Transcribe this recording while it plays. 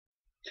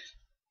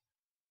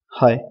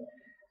Hi,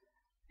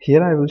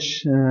 here I will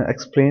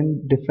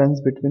explain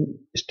difference between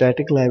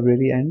static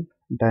library and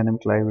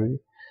dynamic library.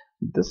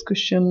 This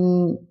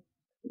question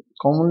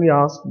commonly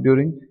asked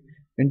during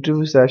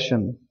interview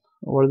session.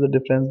 What is the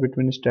difference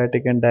between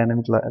static and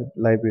dynamic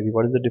library?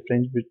 What is the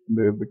difference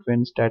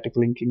between static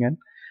linking and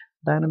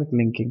dynamic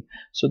linking?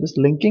 So this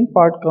linking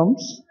part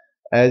comes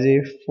as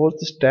a fourth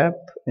step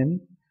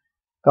in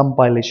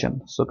compilation.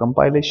 So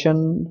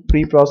compilation,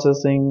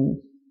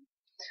 pre-processing,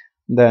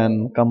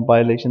 then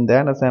compilation,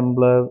 then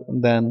assembler,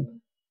 then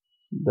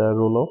the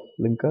role of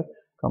linker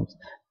comes.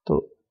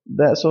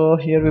 So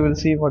here we will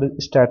see what is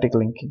static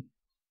linking.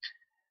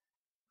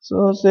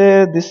 So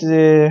say this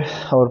is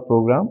our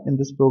program. In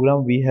this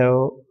program we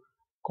have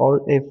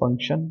called a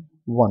function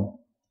 1.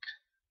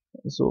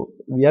 So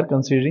we are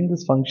considering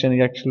this function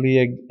is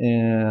actually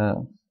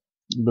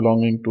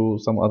belonging to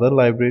some other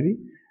library.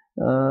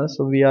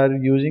 So we are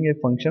using a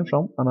function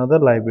from another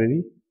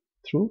library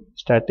through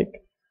static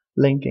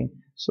linking.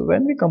 So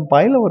when we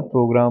compile our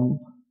program,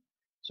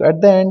 so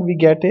at the end we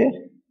get a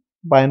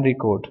binary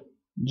code,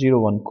 0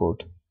 1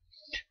 code,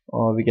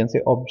 or we can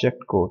say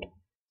object code,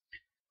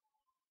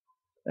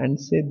 and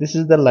say this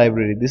is the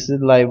library. This is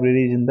the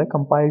library in the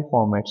compiled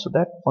format. So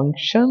that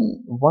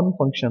function, one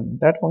function,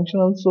 that function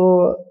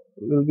also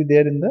will be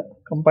there in the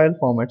compiled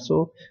format.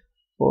 So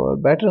for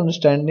better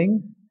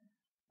understanding,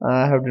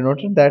 I have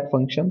denoted that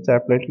function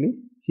separately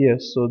here.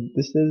 So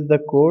this is the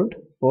code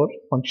for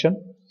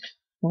function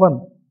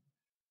 1.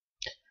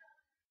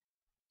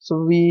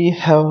 So we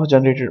have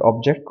generated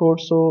object code.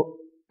 So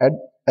at,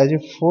 as a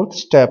fourth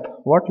step,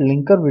 what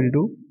linker will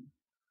do,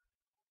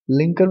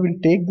 linker will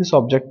take this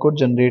object code,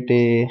 generate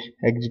a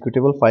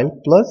executable file,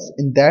 plus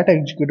in that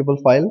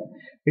executable file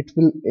it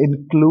will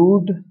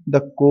include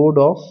the code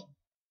of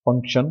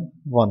function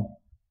 1.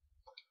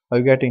 Are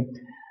you getting?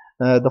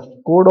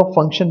 The code of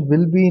function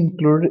will be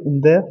included in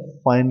the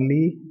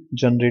finally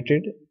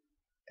generated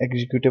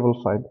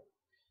executable file.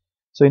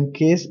 So in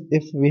case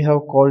if we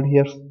have called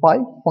here 5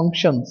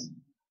 functions,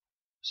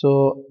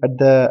 so at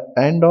the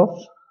end of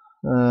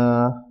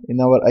in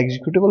our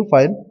executable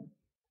file,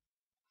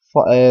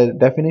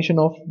 definition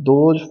of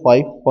those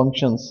 5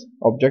 functions,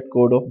 object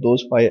code of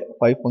those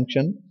five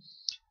function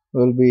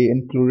will be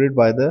included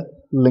by the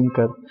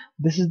linker.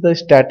 This is the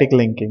static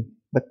linking.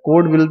 The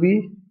code will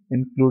be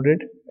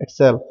included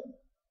itself.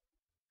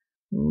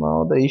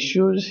 Now the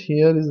issues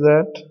here is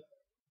that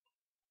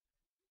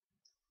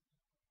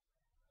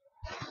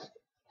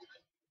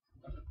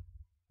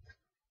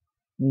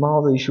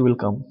now the issue will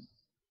come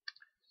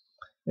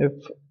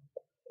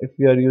if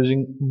we are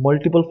using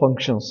multiple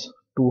functions,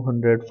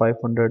 200,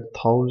 500,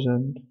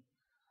 1000.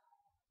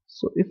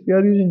 So if we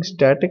are using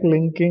static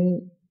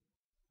linking,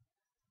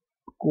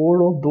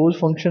 code of those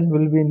functions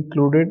will be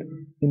included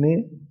in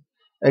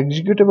a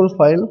executable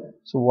file.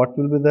 So what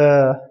will be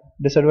the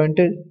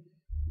disadvantage?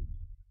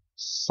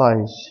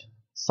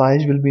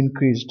 Size will be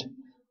increased.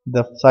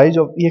 The size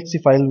of exe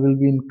file will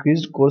be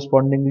increased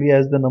correspondingly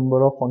as the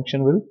number of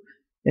function will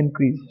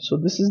increase. So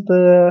this is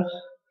the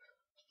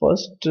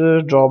first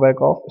drawback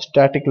of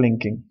static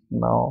linking.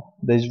 Now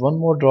there is one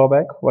more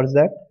drawback. What is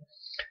that?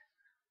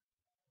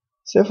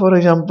 Say for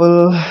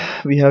example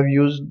we have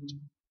used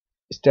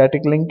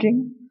static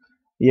linking,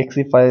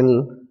 exe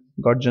file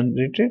got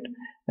generated,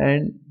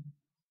 and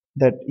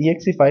that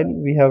exe file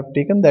we have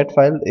taken, that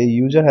file a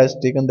user has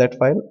taken that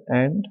file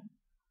and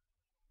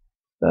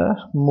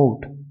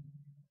moved.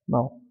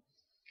 Now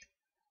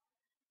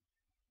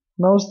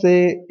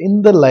say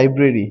in the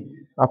library,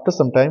 after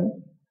some time,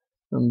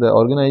 the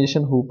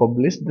organization who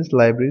published this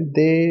library,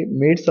 they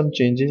made some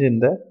changes in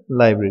the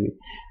library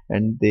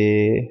and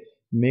they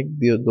make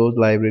those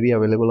library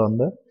available on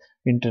the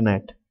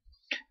internet.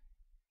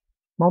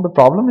 Now the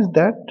problem is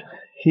that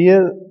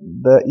here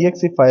the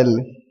exe file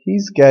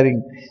he's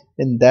carrying,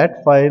 in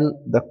that file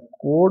the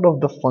code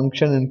of the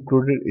function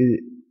included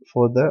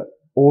for the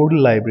old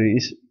library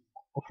is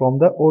from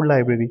the old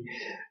library.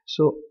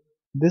 So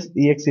this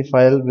exe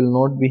file will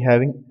not be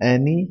having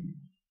any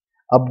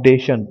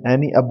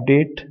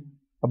updated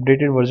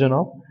version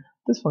of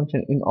this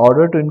function. In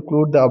order to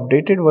include the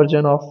updated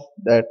version of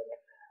that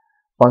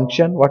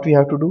function, what we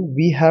have to do,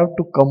 we have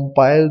to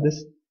compile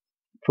this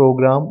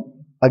program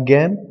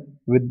again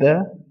with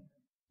the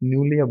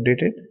newly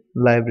updated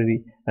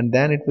library, and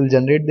then it will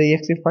generate the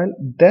exe file.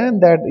 Then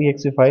that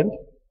exe file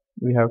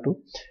we have to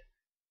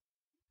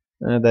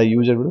the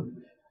user will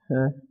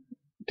uh,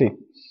 take.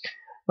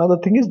 Now the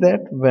thing is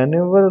that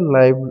whenever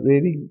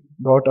library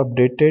got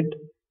updated,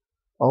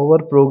 our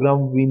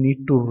program we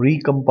need to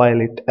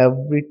recompile it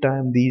every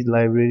time these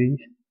libraries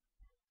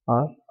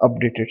are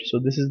updated. So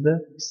this is the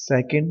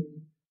second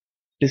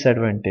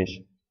disadvantage.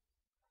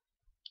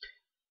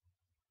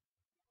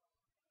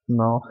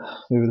 Now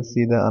we will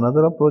see the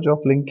another approach of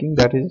linking,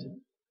 that is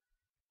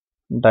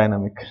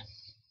dynamic.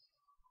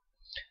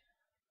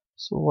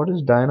 So what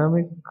is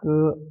dynamic?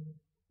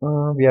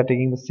 We are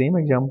taking the same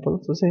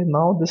example. So say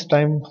now this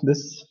time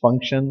this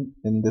function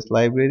in this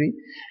library,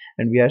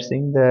 and we are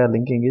saying the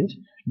linking is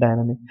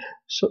dynamic.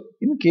 So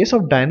in case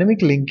of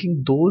dynamic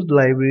linking, those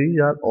libraries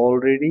are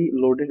already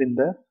loaded in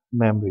the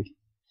memory.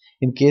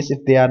 In case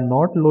if they are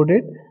not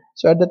loaded,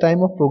 so at the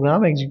time of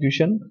program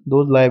execution,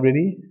 those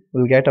library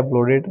will get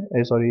uploaded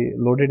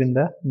loaded in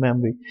the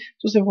memory.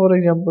 So say for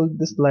example,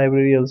 this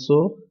library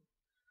also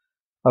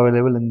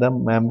available in the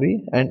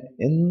memory, and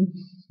in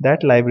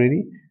that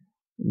library,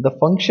 the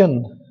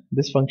function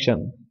this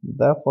function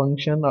the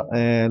function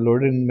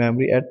loaded in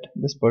memory at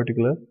this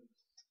particular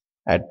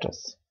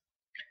address.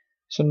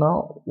 So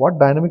now what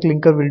dynamic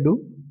linker will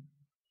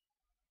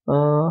do,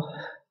 uh,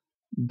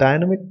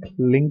 dynamic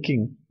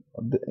linking,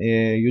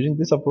 using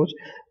this approach,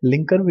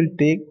 linker will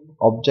take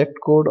object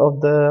code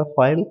of the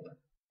file,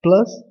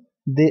 plus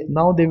they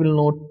will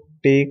not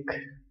take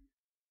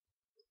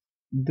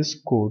this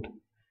code.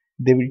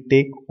 They will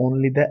take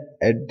only the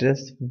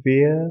address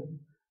where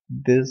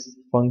this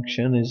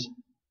function is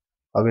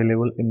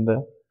available in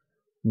the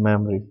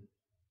memory.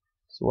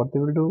 So what they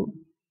will do,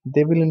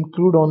 they will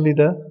include only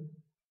the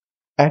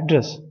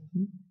address.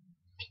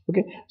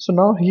 Okay, so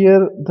now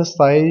here the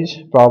size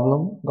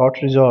problem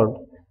got resolved.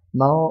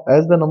 Now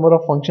as the number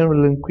of function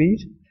will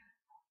increase,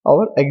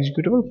 our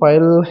executable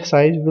file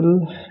size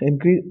will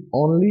increase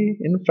only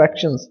in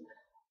fractions,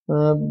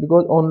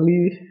 because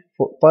only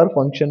per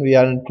function we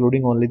are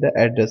including only the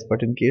address.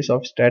 But in case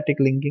of static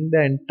linking,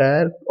 the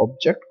entire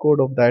object code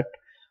of that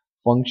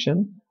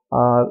function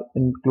are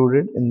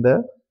included in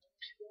the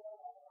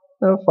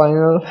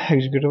final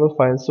executable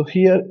file. So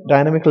here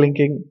dynamic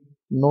linking,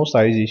 no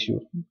size issue,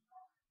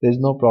 there is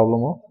no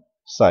problem of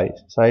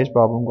size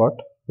problem got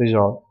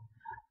resolved.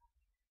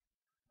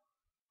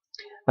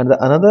 And the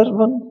another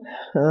one,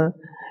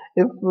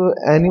 if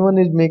anyone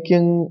is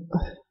making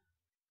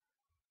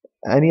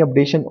any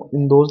updation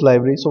in those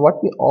libraries, so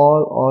what we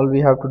all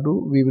we have to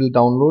do, we will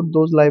download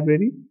those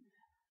library,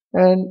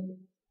 and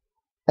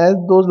as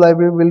those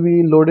library will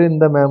be loaded in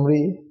the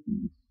memory,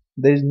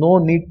 there is no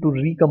need to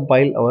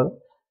recompile our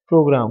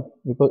program,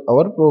 because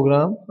our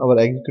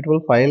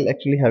executable file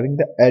actually having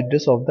the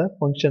address of the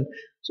function.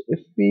 So if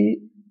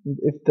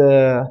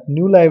the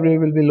new library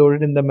will be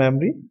loaded in the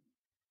memory,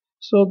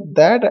 so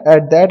that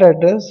at that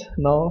address,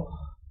 now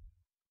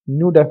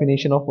new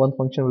definition of one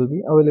function will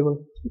be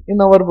available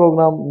in our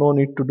program. No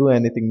need to do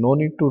anything, no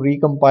need to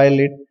recompile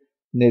it,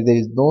 there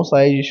is no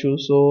size issue.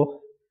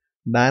 So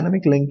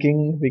dynamic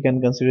linking we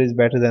can consider is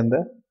better than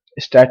the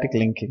static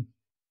linking.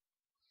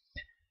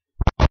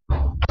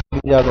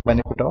 These are the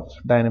benefit of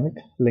dynamic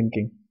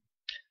linking.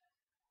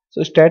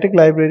 So static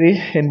library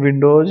in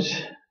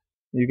Windows,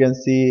 you can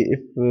see if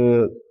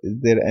is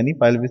there any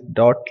file with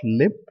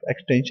 .lib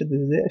extension, this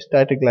is a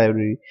static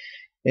library.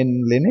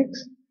 In Linux,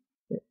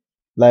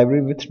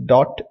 library with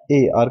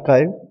 .a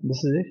archive,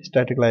 this is a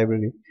static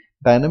library.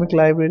 Dynamic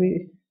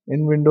library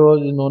in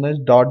Windows is known as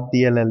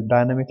 .dll,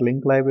 dynamic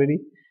link library.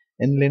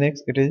 In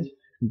Linux it is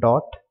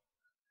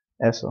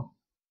 .so.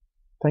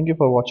 Thank you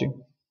for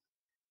watching.